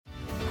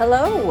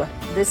Hello,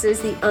 this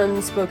is the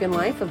Unspoken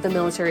Life of the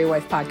Military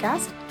Wife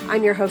podcast.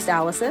 I'm your host,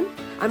 Allison.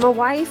 I'm a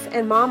wife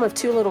and mom of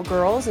 2 little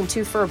girls and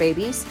 2 fur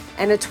babies,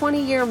 and a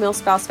 20-year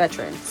MilSpouse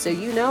veteran, so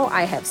you know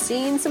I have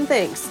seen some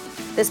things.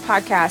 This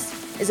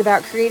podcast is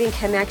about creating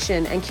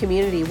connection and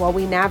community while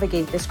we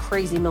navigate this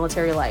crazy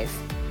military life.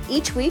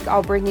 Each week,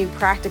 I'll bring you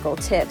practical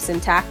tips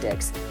and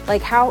tactics,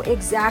 like how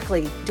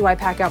exactly do I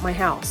pack out my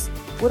house?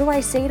 What do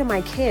I say to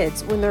my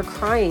kids when they're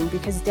crying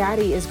because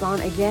daddy is gone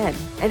again?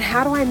 And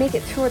how do I make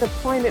it through a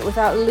deployment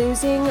without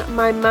losing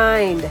my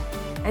mind?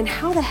 And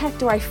how the heck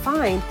do I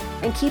find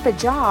and keep a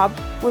job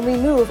when we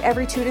move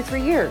every 2 to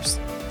 3 years?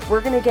 We're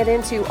going to get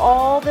into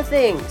all the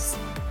things.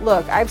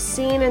 Look, I've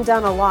seen and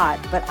done a lot,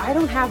 but I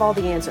don't have all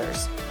the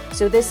answers.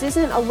 So this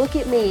isn't a look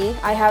at me,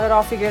 I have it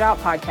all figured out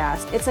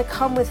podcast. It's a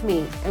come with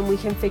me and we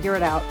can figure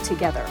it out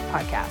together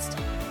podcast.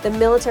 The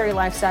military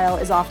lifestyle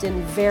is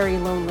often very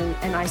lonely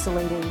and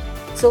isolating.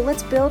 So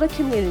let's build a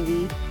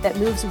community that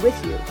moves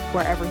with you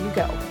wherever you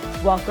go.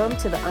 Welcome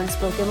to the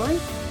Unspoken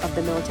Life of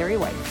the Military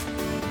Wife.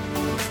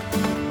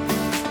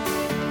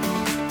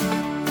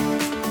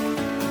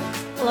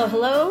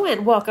 Hello,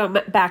 and welcome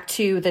back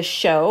to the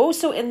show.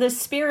 So in the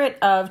spirit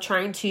of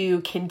trying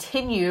to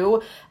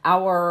continue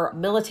our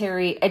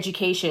military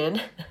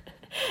education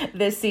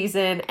this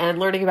season and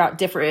learning about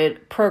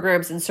different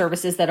programs and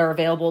services that are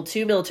available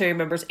to military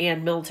members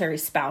and military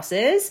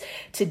spouses,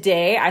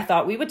 today I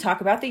thought we would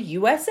talk about the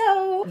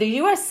USO. The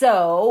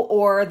USO,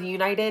 or the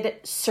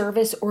United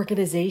Service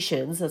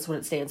Organizations, that's what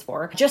it stands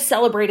for, just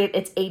celebrated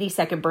its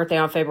 82nd birthday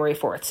on February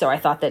 4th. So I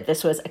thought that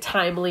this was a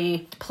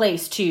timely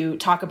place to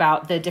talk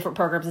about the different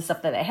programs and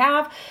stuff that they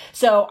have.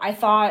 So I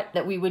thought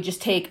that we would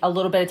just take a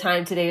little bit of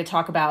time today to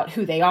talk about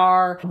who they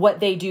are, what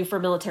they do for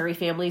military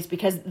families,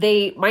 because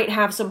they might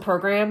have some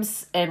programs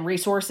and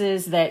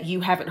resources that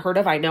you haven't heard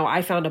of. I know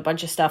I found a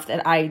bunch of stuff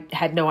that I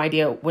had no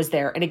idea was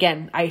there. And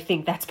again, I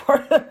think that's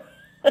part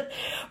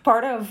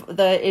of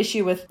the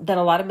issue with that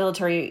a lot of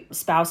military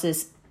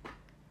spouses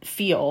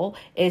feel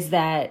is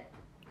that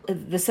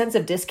the sense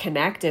of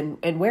disconnect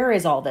and where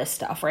is all this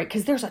stuff, right?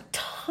 Because there's a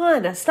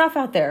ton of stuff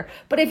out there.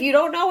 But if you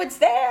don't know it's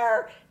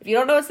there, you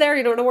don't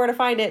know where to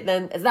find it,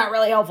 then it's not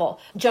really helpful.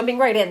 Jumping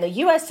right in, the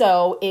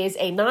USO is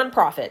a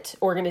nonprofit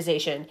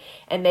organization,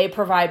 and they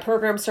provide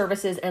program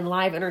services and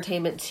live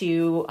entertainment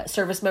to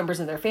service members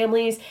and their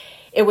families.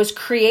 It was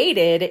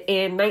created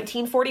in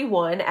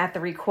 1941 at the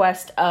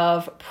request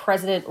of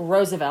President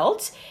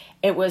Roosevelt.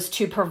 It was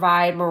to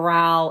provide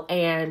morale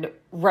and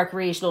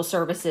recreational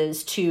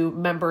services to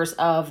members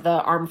of the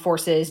armed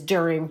forces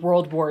during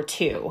World War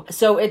II.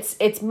 So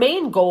its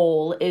main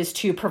goal is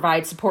to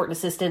provide support and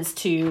assistance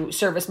to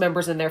service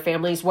members and their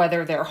families,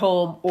 whether they're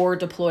home or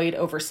deployed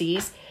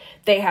overseas.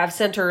 They have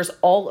centers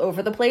all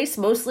over the place,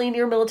 mostly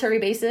near military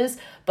bases,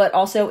 but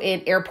also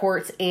in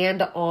airports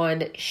and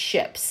on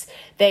ships.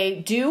 They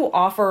do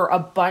offer a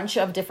bunch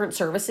of different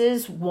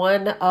services.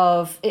 One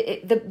of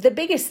the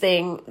biggest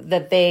thing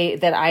that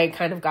I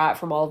kind of got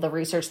from all the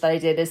research that I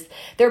did is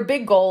their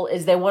big goal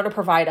is they want to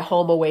provide a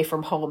home away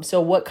from home.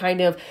 So what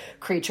kind of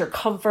creature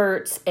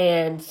comforts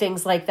and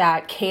things like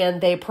that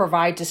can they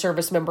provide to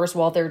service members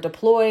while they're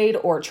deployed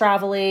or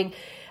traveling?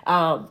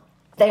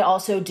 They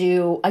also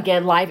do,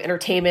 again, live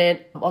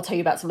entertainment. I'll tell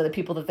you about some of the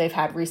people that they've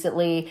had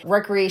recently.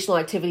 Recreational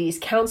activities,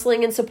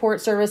 counseling and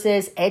support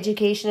services,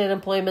 education and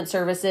employment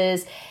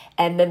services,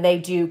 and then they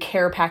do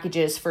care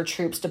packages for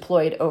troops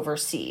deployed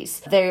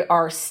overseas. They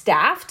are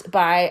staffed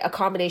by a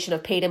combination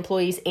of paid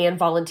employees and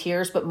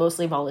volunteers, but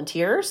mostly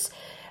volunteers.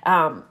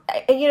 And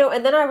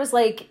then I was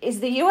like,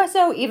 is the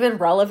USO even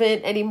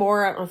relevant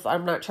anymore?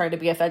 I'm not trying to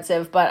be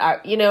offensive,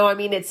 but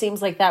it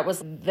seems like that was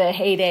the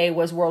heyday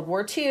was World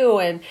War II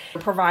and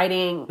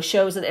providing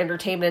shows and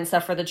entertainment and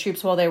stuff for the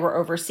troops while they were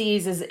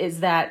overseas. Is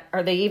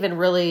it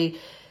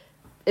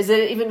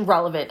even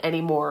relevant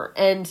anymore?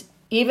 And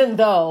even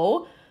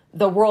though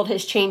the world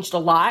has changed a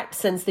lot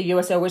since the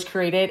USO was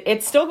created,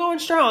 it's still going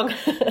strong.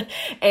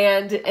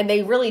 and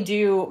they really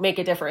do make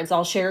a difference.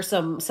 I'll share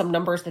some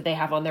numbers that they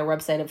have on their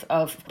website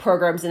of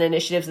programs and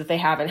initiatives that they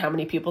have and how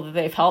many people that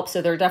they've helped.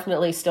 So they're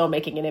definitely still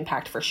making an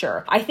impact for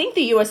sure. I think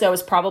the USO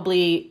is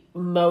probably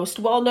most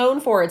well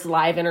known for its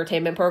live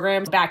entertainment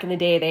programs. Back in the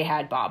day, they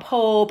had Bob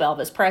Hope,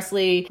 Elvis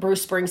Presley,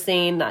 Bruce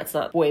Springsteen. That's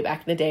not way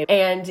back in the day.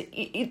 And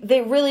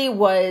they really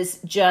was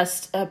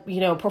just,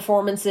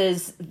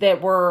 performances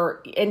that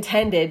were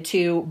intended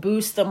to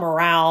boost the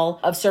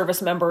morale of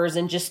service members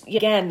and just,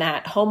 again,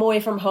 that home away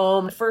from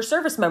home for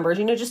service members,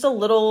 just a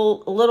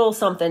little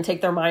something,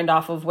 take their mind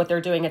off of what they're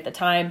doing at the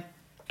time.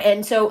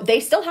 And so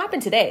they still happen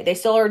today. They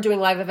still are doing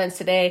live events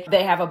today.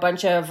 They have a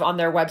bunch of, on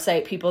their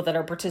website, people that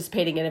are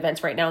participating in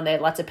events right now, and they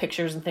had lots of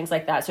pictures and things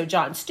like that. So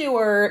Jon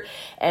Stewart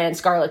and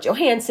Scarlett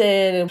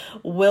Johansson,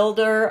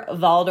 Wilder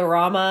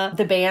Valderrama,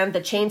 the band, the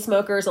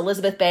Chainsmokers,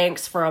 Elizabeth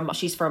Banks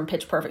she's from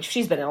Pitch Perfect.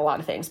 She's been in a lot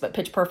of things, but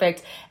Pitch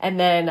Perfect. And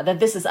then the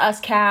This Is Us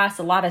cast,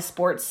 a lot of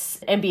sports,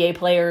 NBA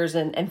players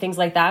and things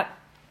like that.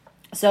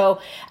 So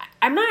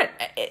I'm not,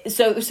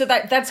 so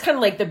that's kind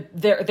of like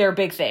their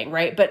big thing,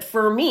 right? But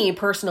for me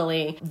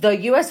personally, the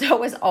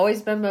USO has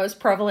always been most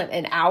prevalent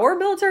in our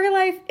military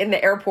life in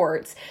the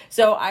airports.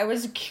 So I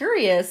was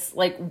curious,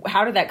 like,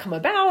 how did that come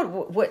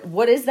about?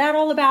 What is that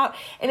all about?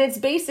 And it's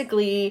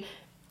basically,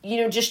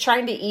 just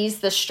trying to ease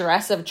the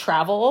stress of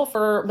travel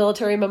for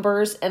military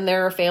members and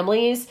their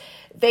families.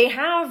 They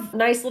have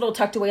nice little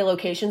tucked away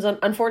locations.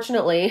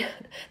 Unfortunately,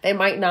 they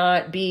might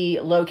not be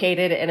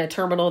located in a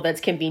terminal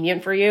that's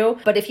convenient for you.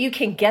 But if you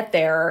can get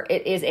there,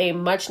 it is a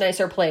much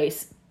nicer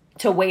place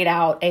to wait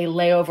out a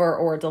layover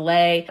or a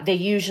delay. They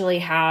usually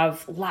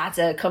have lots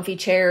of comfy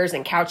chairs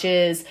and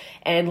couches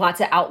and lots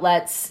of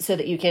outlets so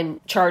that you can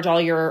charge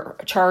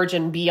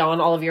and be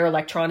on all of your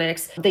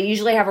electronics. They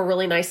usually have a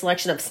really nice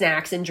selection of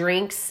snacks and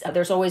drinks.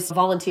 There's always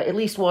volunteer, at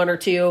least one or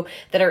two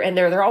that are in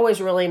there. They're always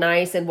really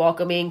nice and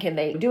welcoming. Can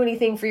they do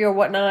anything for you or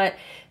whatnot?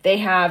 They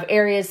have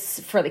areas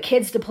for the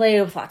kids to play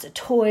with lots of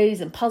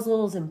toys and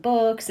puzzles and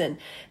books, and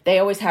they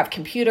always have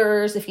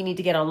computers if you need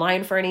to get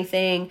online for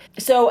anything.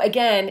 So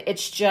again,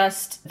 it's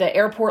just the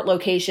airport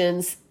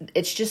locations.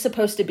 It's just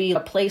supposed to be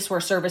a place where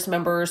service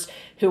members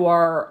who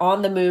are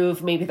on the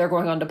move, maybe they're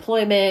going on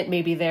deployment,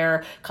 maybe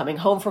they're coming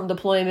home from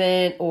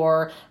deployment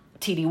or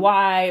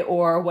TDY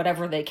or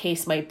whatever the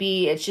case might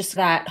be. It's just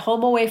that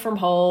home away from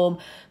home,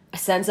 a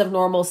sense of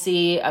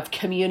normalcy, of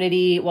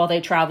community while they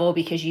travel,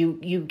 because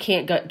you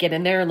can't get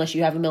in there unless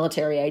you have a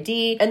military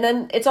ID. And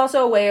then it's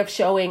also a way of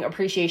showing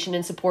appreciation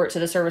and support to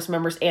the service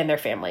members and their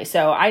family.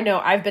 So I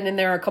know I've been in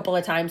there a couple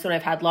of times when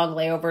I've had long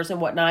layovers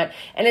and whatnot,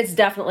 and it's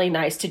definitely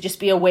nice to just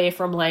be away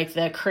from like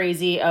the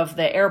crazy of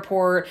the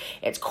airport.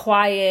 It's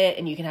quiet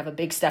and you can have a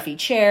big stuffy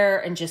chair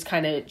and just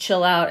kind of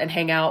chill out and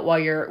hang out while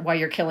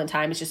you're killing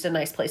time. It's just a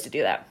nice place to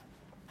do that.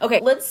 Okay,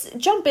 let's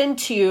jump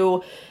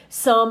into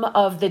some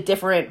of the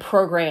different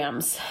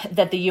programs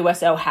that the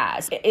USO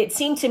has. It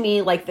seemed to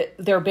me like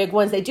they're big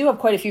ones. They do have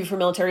quite a few for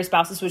military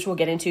spouses, which we'll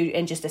get into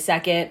in just a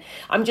second.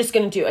 I'm just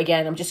going to do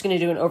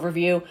an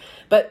overview.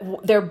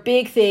 But their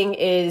big thing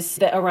is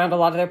that around a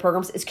lot of their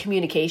programs is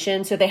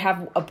communication. So they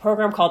have a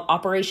program called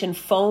Operation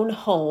Phone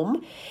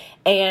Home.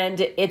 And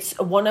it's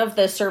one of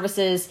the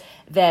services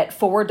that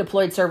forward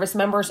deployed service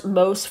members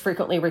most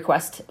frequently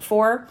request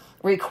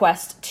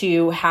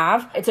to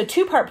have. It's a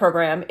 2-part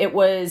program. It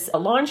was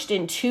launched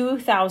in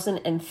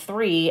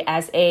 2003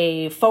 as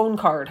a phone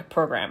card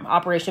program.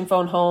 Operation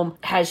Phone Home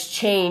has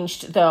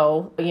changed,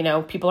 though.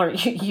 People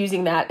aren't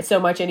using that so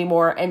much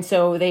anymore. And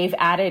so they've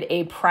added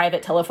a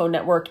private telephone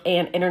network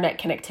and internet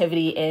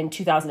connectivity in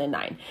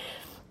 2009.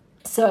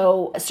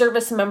 So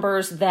service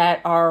members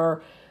that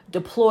are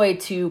deployed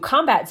to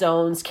combat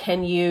zones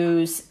can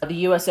use the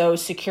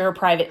USO's secure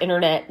private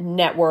internet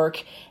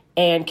network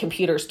and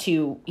computers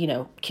to,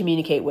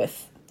 communicate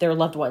with their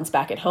loved ones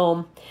back at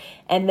home.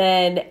 And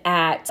then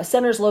at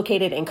centers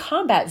located in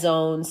combat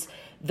zones,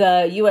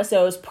 the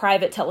USO's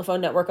private telephone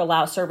network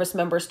allows service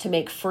members to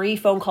make free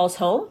phone calls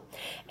home,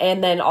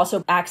 and then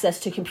also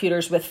access to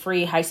computers with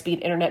free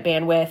high-speed internet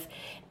bandwidth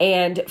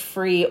and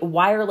free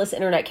wireless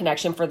internet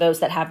connection for those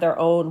that have their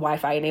own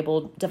Wi-Fi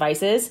enabled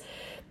devices.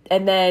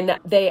 And then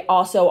they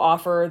also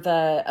offer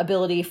the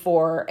ability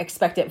for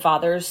expectant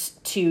fathers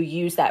to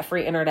use that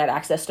free internet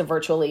access to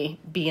virtually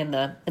be in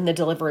the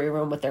delivery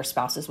room with their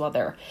spouses while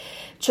their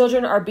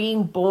children are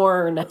being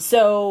born.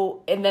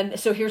 So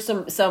here's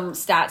some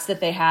stats that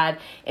they had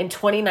in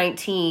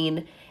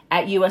 2019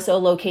 at USO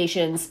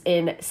locations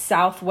in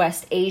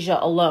Southwest Asia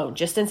alone.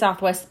 Just in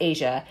Southwest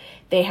Asia,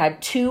 they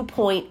had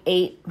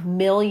 2.8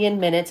 million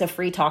minutes of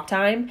free talk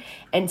time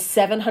and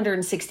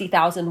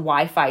 760,000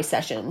 Wi-Fi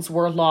sessions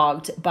were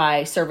logged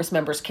by service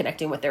members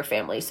connecting with their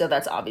families. So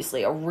that's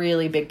obviously a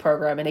really big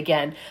program. And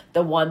again,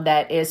 the one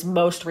that is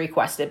most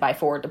requested by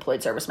forward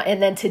deployed servicemen.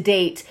 And then to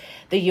date,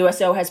 the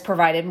USO has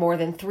provided more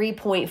than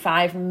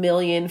 3.5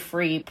 million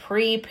free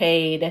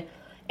prepaid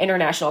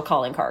international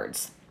calling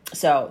cards.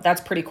 So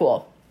that's pretty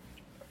cool.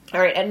 All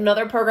right, and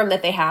another program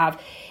that they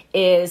have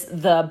is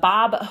the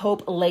Bob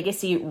Hope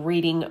Legacy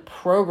Reading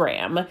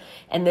Program.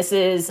 And this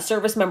is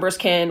service members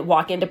can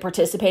walk into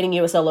participating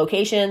USO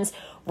locations,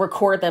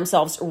 record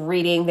themselves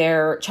reading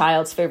their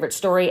child's favorite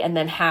story, and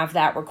then have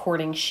that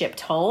recording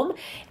shipped home.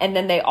 And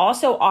then they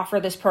also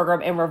offer this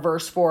program in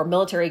reverse for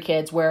military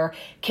kids where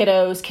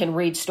kiddos can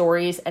read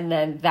stories and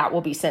then that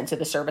will be sent to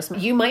the service.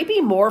 You might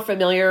be more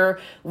familiar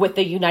with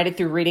the United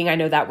Through Reading. I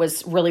know that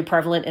was really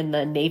prevalent in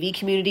the Navy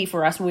community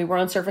for us when we were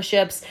on surface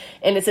ships.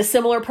 And it's a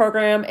similar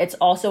program. It's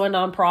also a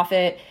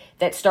nonprofit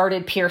that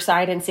started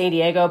Pierside in San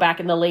Diego back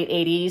in the late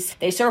 80s.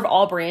 They serve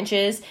all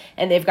branches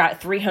and they've got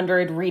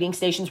 300 reading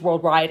stations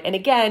worldwide. And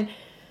again,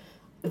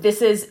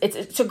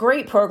 it's a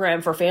great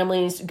program for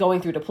families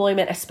going through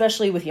deployment,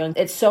 especially with young.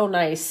 It's so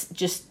nice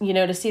just,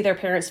 to see their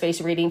parents' face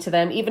reading to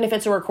them, even if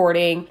it's a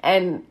recording.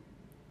 And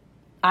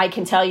I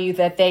can tell you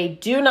that they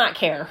do not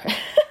care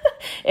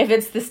if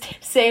it's the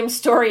same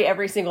story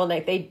every single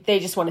night. They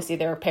just want to see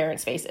their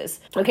parents' faces.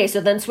 Okay, so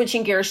then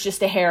switching gears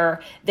just a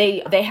hair,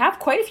 they have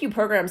quite a few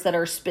programs that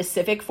are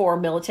specific for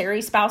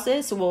military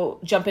spouses. So we'll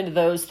jump into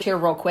those here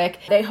real quick.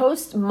 They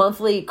host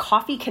monthly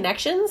coffee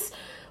connections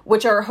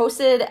which are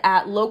hosted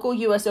at local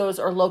USOs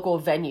or local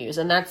venues.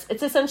 And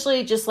it's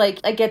essentially just like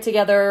a get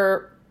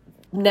together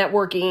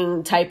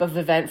networking type of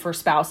event for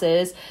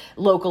spouses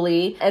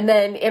locally. And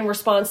then in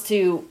response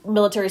to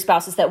military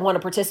spouses that want to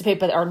participate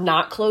but are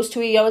not close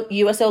to a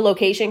USO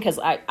location, because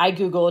I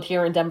Googled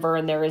here in Denver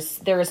and there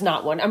is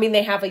not one. I mean,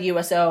 they have a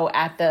USO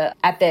at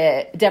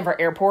the Denver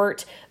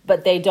airport,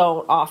 but they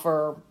don't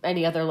offer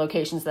any other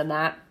locations than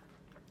that.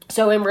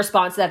 So in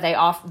response to that,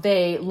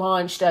 they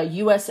launched a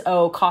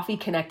USO Coffee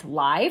Connect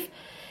Live.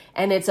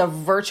 And it's a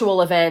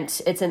virtual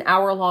event. It's an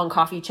hour-long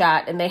coffee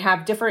chat, and they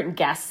have different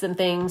guests and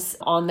things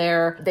on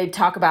there. They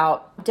talk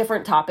about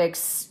different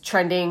topics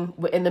trending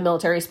in the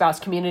military spouse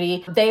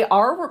community. They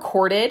are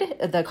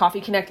recorded, the Coffee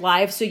Connect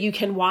Live, so you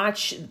can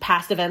watch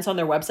past events on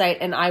their website,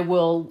 and I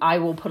will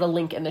put a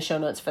link in the show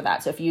notes for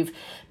that. So if you've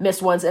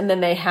missed ones, and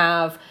then they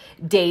have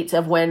dates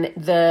of when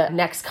the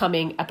next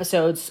coming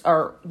episodes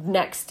or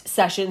next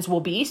sessions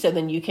will be. So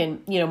then you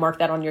can, mark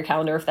that on your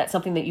calendar if that's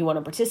something that you want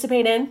to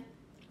participate in.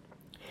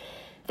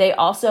 They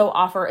also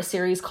offer a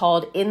series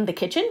called In the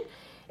Kitchen.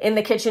 In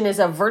the Kitchen is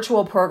a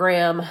virtual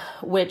program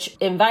which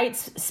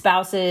invites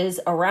spouses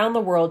around the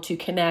world to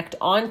connect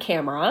on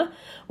camera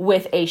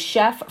with a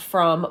chef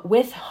from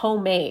With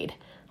Homemade.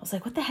 I was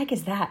like, what the heck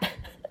is that?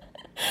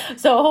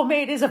 So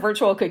Homemade is a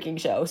virtual cooking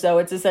show. So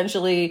it's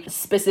essentially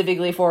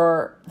specifically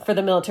for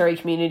the military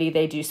community.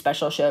 They do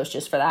special shows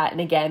just for that. And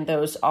again, there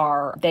was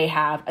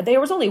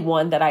only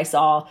one that I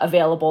saw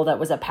available that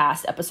was a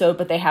past episode,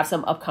 but they have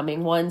some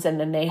upcoming ones. And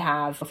then they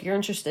have, if you're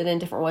interested in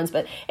different ones,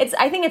 but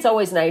I think it's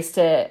always nice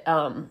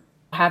to,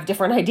 have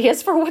different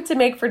ideas for what to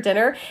make for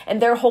dinner.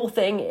 And their whole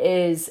thing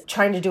is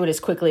trying to do it as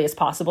quickly as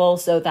possible.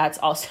 So that's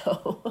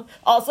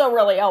also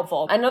really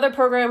helpful. Another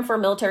program for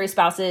military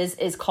spouses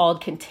is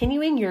called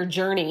Continuing Your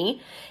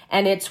Journey.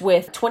 And it's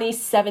with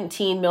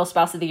 2017 Mil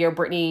Spouse of the Year,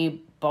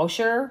 Brittany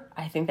Bosher.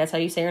 I think that's how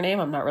you say her name.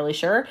 I'm not really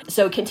sure.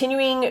 So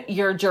Continuing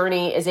Your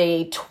Journey is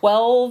a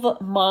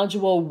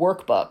 12-module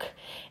workbook,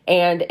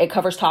 and it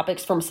covers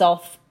topics from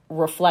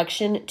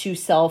self-reflection to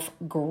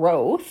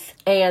self-growth.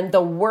 And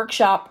the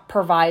workshop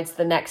provides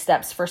the next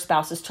steps for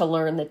spouses to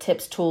learn the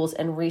tips, tools,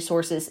 and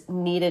resources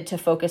needed to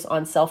focus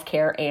on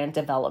self-care and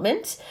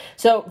development.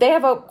 So they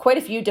have quite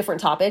a few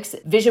different topics: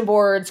 vision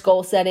boards,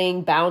 goal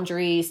setting,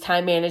 boundaries,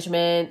 time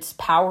management,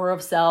 power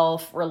of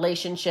self,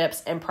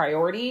 relationships, and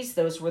priorities.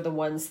 Those were the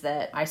ones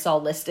that I saw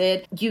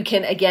listed. You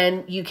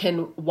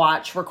can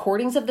watch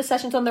recordings of the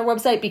sessions on their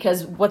website,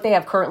 because what they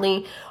have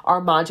currently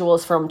are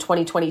modules from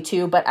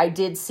 2022, but I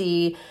did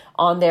see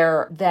on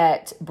there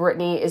that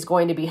Brittany is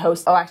going to be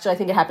actually, I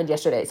think it happened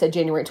yesterday. It said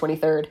January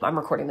 23rd. I'm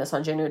recording this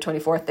on January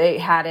 24th.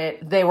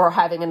 They were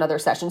having another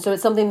session. So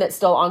it's something that's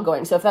still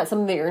ongoing. So if that's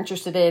something that you're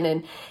interested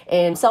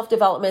in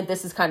self-development,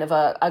 this is kind of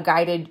a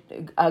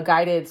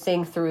guided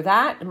thing through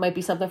that. It might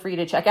be something for you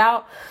to check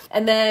out.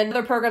 And then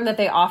another program that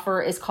they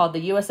offer is called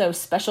the USO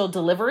Special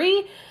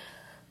Delivery.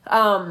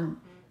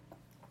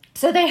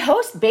 So they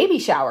host baby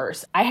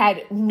showers. I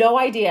had no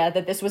idea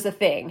that this was a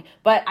thing,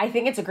 but I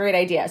think it's a great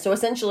idea. So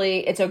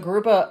essentially, it's a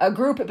group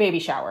baby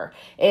shower.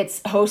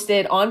 It's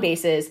hosted on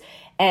bases,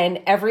 and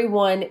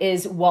everyone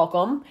is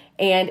welcome.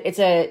 And it's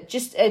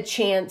just a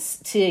chance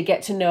to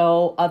get to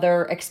know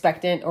other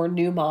expectant or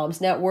new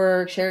moms,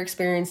 network, share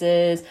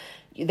experiences.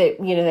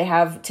 They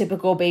have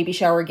typical baby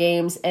shower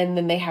games, and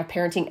then they have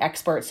parenting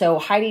experts. So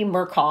Heidi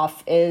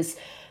Murkoff is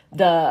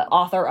the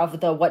author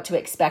of the What to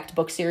Expect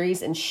book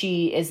series, and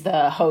she is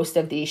the host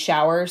of these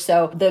showers.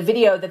 So the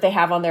video that they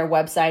have on their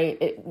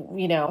website,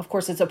 of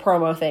course it's a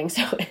promo thing.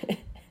 So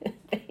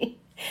the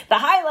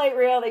highlight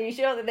reel they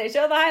show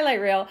the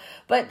highlight reel,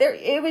 but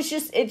it's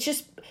just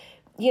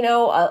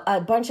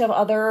a bunch of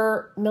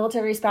other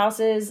military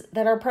spouses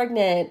that are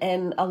pregnant,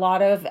 and a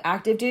lot of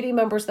active duty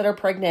members that are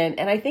pregnant.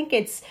 And I think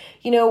it's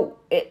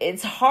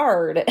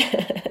hard,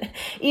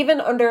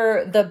 even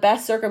under the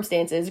best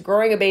circumstances,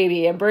 growing a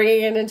baby and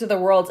bringing it into the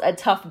world's a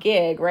tough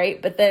gig,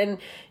 right? But then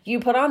you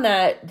put on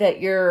that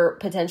you're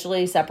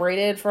potentially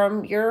separated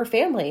from your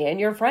family and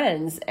your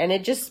friends, and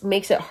it just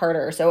makes it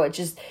harder. So it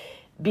just,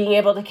 being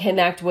able to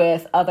connect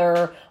with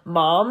other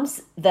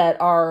moms that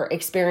are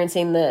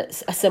experiencing a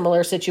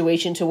similar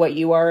situation to what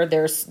you are,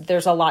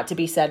 there's a lot to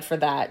be said for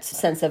that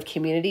sense of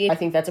community. I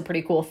think that's a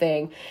pretty cool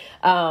thing.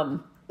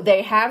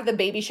 They have the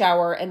baby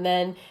shower, and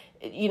then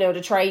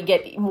to try and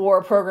get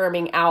more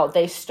programming out,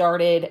 they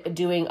started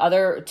doing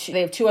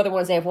they have two other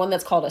ones. They have one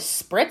that's called a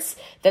Spritz,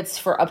 that's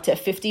for up to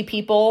 50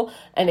 people.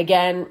 And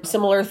again,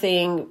 similar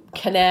thing,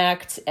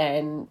 connect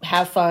and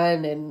have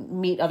fun and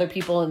meet other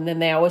people. And then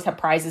they always have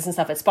prizes and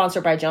stuff. It's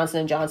sponsored by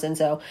Johnson & Johnson,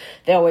 so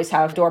they always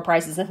have door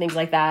prizes and things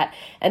like that.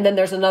 And then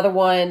there's another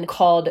one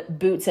called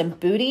Boots and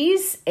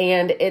Booties,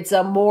 and it's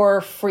a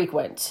more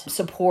frequent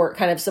support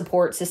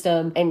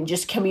system and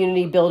just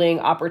community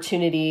building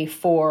opportunity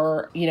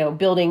for,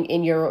 building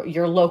in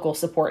your local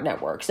support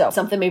network. So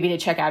something maybe to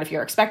check out if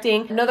you're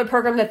expecting. Another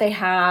program that they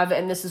have,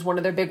 and this is one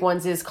of their big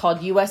ones, is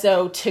called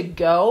USO to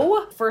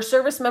go. For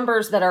service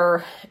members that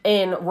are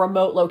in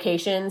remote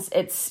locations,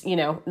 it's,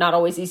 not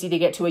always easy to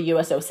get to a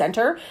USO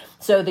center.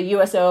 So the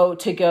USO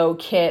to go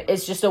kit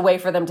is just a way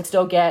for them to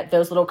still get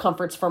those little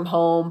comforts from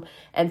home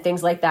and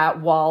things like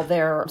that while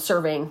they're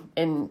serving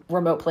in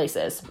remote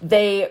places.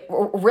 They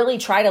really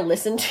try to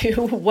listen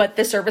to what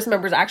the service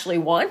members actually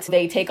want.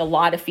 They take a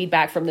lot of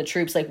feedback from the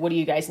troops, like, what do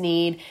you guys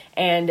need?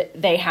 And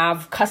they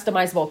have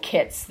customizable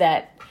kits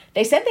that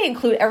they said they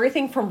include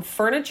everything from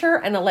furniture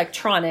and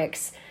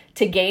electronics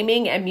to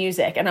gaming and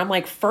music. And I'm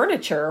like,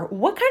 furniture?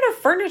 What kind of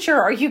furniture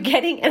are you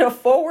getting in a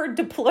forward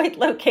deployed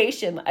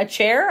location? A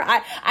chair?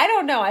 I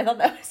don't know. I thought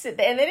that was it.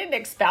 And they didn't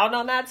expound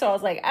on that. So I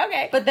was like,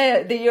 okay. But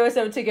the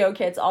USO to go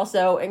kits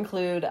also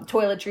include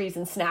toiletries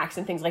and snacks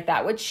and things like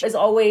that, which is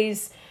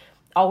always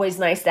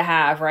nice to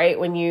have, right?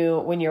 When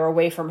you're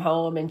away from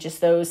home, and just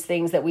those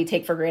things that we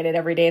take for granted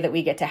every day that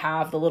we get to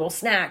have, the little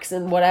snacks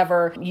and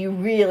whatever, you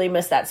really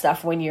miss that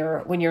stuff when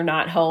you're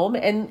not home.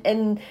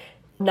 And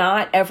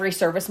not every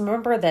service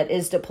member that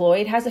is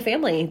deployed has a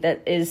family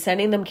that is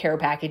sending them care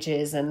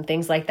packages and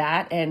things like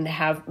that, and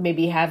have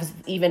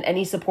even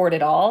any support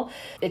at all.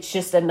 It's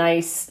just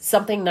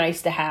something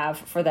nice to have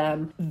for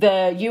them.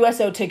 The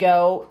USO to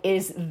go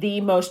is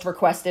the most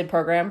requested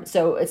program.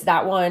 So it's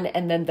that one.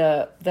 And then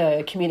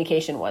the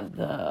communication one,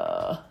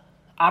 the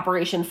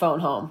Operation Phone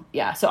Home.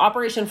 Yeah. So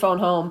Operation Phone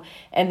Home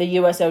and the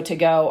USO to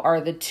go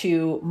are the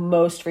two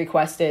most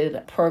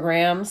requested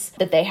programs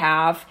that they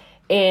have.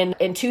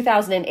 In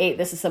 2008,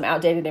 this is some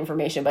outdated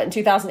information, but in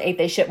 2008,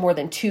 they shipped more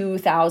than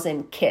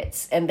 2,000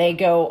 kits, and they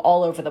go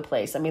all over the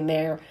place. I mean,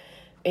 they're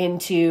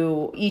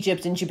into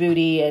Egypt and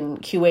Djibouti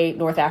and Kuwait,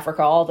 North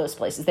Africa, all those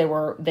places.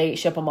 They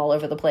ship them all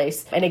over the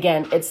place. And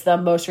again, it's the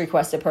most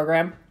requested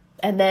program.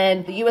 And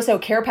then the USO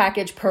Care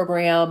Package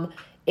program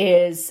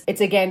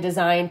it's again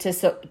designed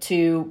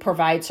to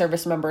provide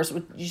service members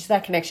with just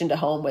that connection to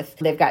home.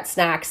 They've got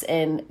snacks,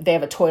 and they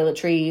have a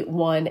toiletry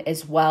one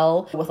as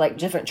well with like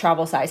different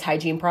travel size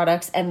hygiene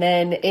products. And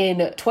then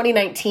in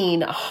 2019,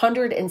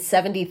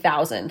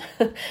 170,000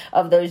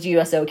 of those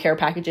USO care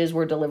packages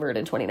were delivered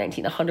in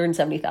 2019.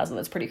 170,000.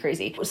 That's pretty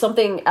crazy.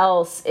 Something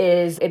else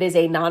is it is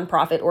a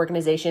nonprofit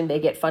organization. They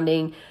get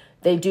funding.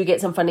 They do get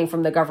some funding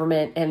from the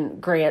government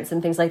and grants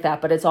and things like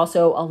that, but it's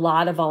also a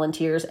lot of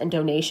volunteers and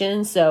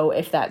donations. So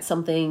if that's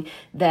something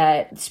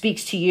that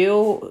speaks to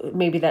you,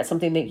 maybe that's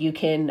something that you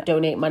can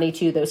donate money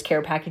to. Those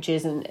care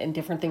packages and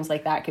different things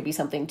like that could be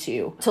something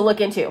to look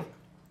into.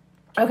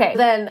 Okay,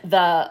 then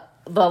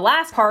the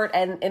last part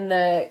and in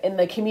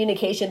the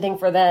communication thing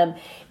for them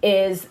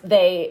is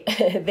they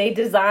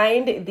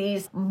designed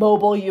these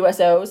mobile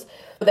USOs.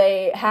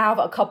 They have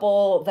a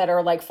couple that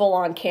are like full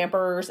on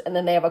campers, and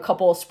then they have a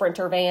couple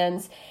sprinter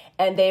vans,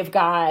 and they've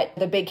got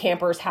the big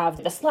campers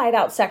have the slide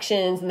out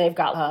sections, and they've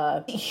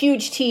got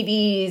huge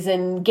TVs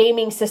and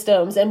gaming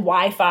systems and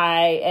Wi-Fi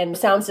and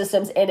sound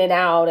systems in and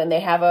out. And they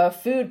have a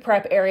food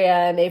prep area,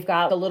 and they've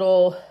got a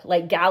little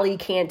like galley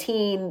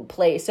canteen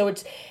place. So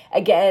it's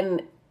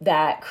again,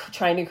 that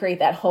trying to create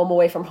that home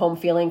away from home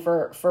feeling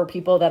for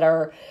people that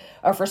are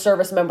for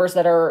service members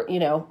that are,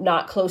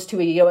 not close to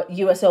a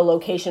USO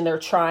location. They're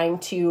trying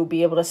to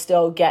be able to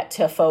still get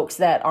to folks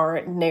that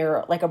aren't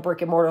near like a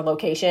brick and mortar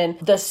location.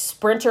 The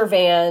sprinter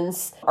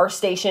vans are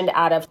stationed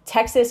out of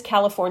Texas,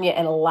 California,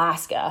 and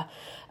Alaska.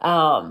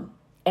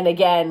 And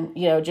again,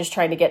 just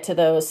trying to get to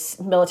those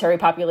military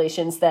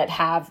populations that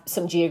have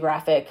some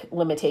geographic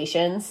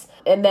limitations.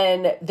 And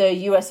then the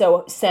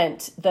USO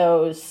sent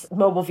those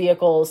mobile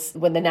vehicles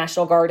when the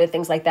National Guard and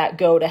things like that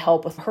go to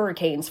help with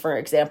hurricanes, for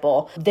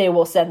example. They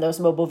will send those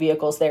mobile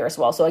vehicles there as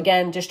well. So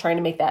again, just trying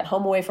to make that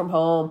home away from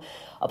home,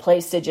 a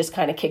place to just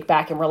kind of kick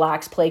back and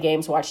relax, play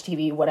games, watch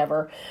TV,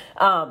 whatever.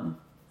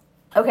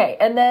 Okay.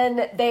 And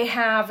then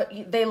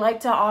they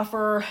like to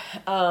offer,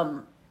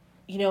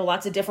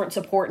 lots of different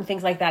support and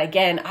things like that.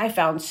 Again, I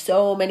found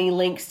so many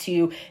links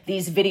to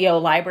these video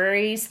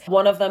libraries.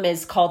 One of them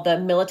is called the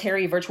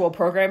Military Virtual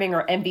Programming,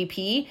 or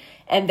MVP,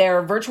 and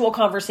they're virtual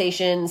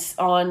conversations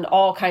on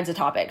all kinds of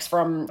topics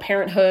from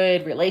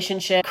parenthood,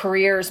 relationship,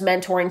 careers,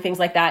 mentoring, things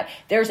like that.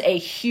 There's a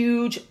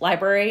huge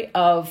library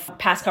of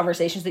past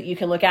conversations that you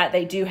can look at.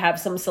 They do have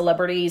some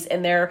celebrities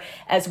in there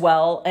as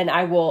well. And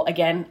I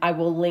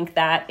will link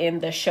that in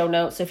the show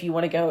notes if you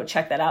want to go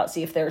check that out,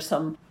 see if there's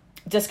some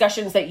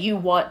discussions that you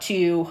want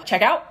to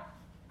check out.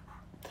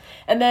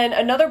 And then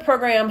another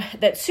program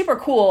that's super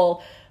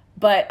cool,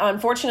 but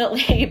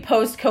unfortunately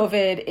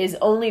post-COVID is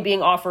only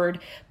being offered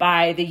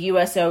by the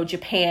USO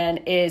Japan,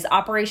 is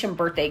Operation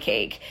Birthday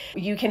Cake.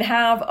 You can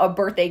have a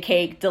birthday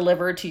cake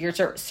delivered to your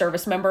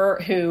service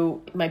member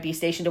who might be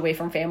stationed away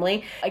from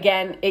family.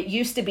 Again, it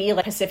used to be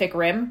like Pacific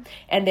Rim,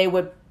 and they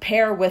would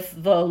pair with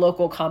the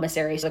local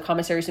commissaries. The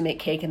commissaries would make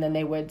cake, and then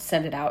they would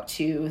send it out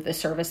to the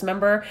service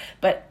member.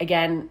 But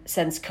again,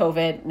 since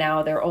COVID, now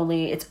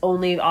it's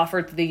only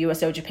offered through the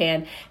USO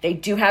Japan. They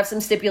do have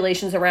some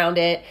stipulations around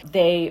it.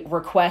 They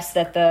request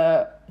that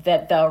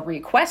that the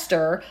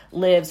requester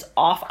lives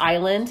off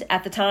island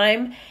at the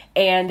time,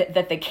 and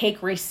that the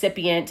cake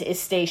recipient is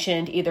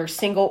stationed either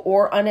single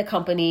or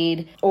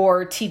unaccompanied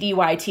or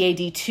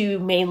TDY/TAD to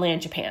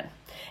mainland Japan.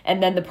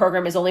 And then the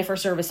program is only for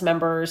service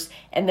members.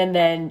 And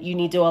then you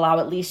need to allow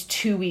at least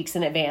 2 weeks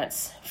in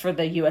advance for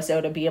the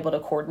USO to be able to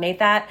coordinate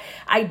that.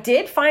 I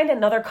did find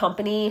another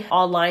company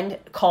online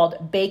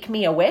called Bake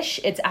Me a Wish.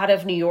 It's out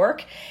of New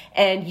York,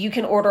 and you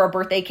can order a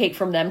birthday cake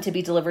from them to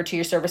be delivered to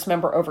your service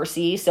member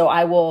overseas. So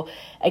I'll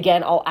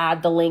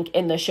add the link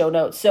in the show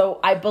notes.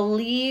 So I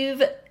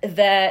believe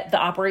that the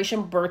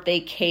Operation Birthday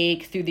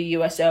Cake through the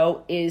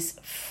USO is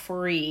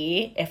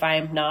free. If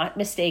I'm not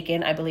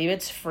mistaken, I believe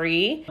it's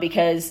free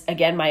because,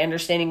 again, my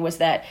understanding was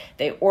that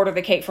they order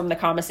the cake from the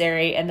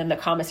commissary and then the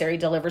commissary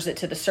delivers it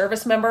to the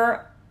service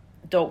member.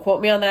 Don't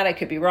quote me on that. I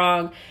could be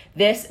wrong.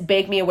 This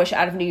Bake Me a Wish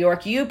out of New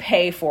York, you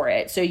pay for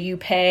it. So you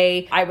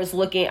pay. I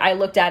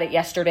looked at it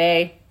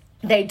yesterday.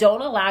 They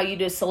don't allow you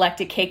to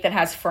select a cake that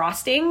has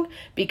frosting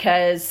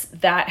because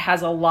that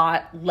has a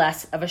lot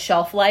less of a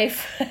shelf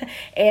life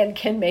and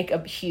can make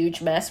a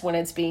huge mess when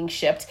it's being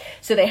shipped.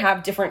 So they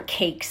have different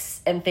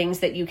cakes and things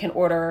that you can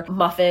order,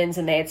 muffins,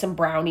 and they had some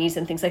brownies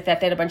and things like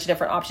that. They had a bunch of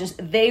different options.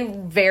 They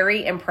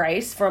vary in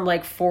price from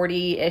like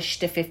 $40-ish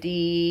to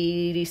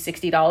 $50 to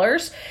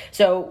 $60.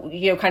 So,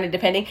 kind of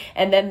depending.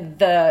 And then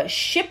the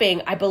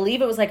shipping, I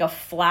believe it was like a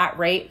flat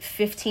rate,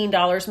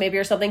 $15 maybe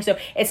or something. So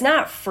it's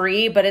not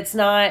free, but it's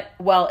not,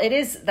 well, it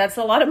is, that's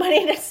a lot of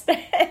money to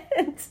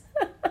spend.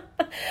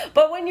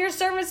 But when your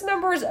service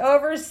member is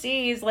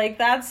overseas, like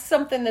that's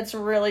something that's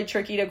really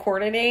tricky to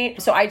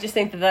coordinate. So I just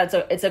think that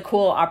it's a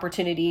cool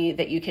opportunity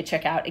that you could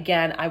check out.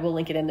 Again, I will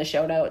link it in the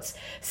show notes.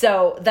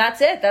 So that's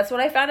it. That's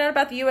what I found out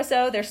about the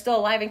USO. They're still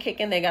alive and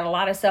kicking. They got a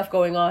lot of stuff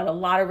going on, a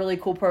lot of really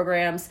cool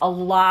programs, a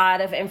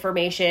lot of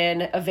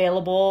information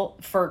available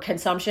for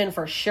consumption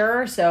for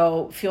sure.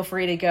 So feel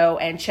free to go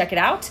and check it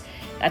out.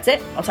 That's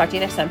it. I'll talk to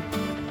you next time.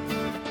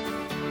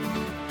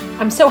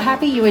 I'm so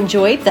happy you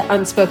enjoyed the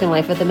Unspoken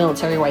Life of the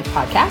Military Wife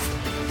podcast.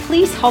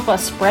 Please help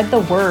us spread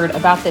the word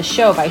about this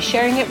show by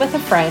sharing it with a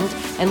friend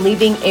and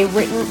leaving a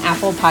written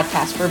Apple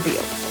Podcast review.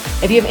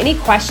 If you have any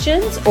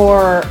questions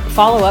or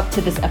follow up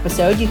to this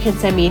episode, you can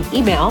send me an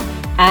email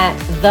at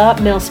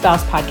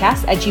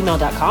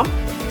themilspousepodcast@gmail.com.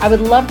 I would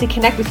love to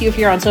connect with you if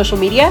you're on social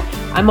media.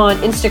 I'm on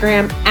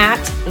Instagram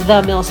at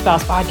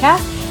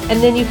themilspousepodcast.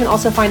 And then you can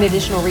also find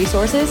additional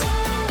resources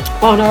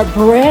on our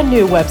brand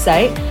new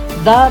website,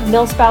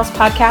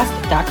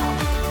 themilspousepodcast.com.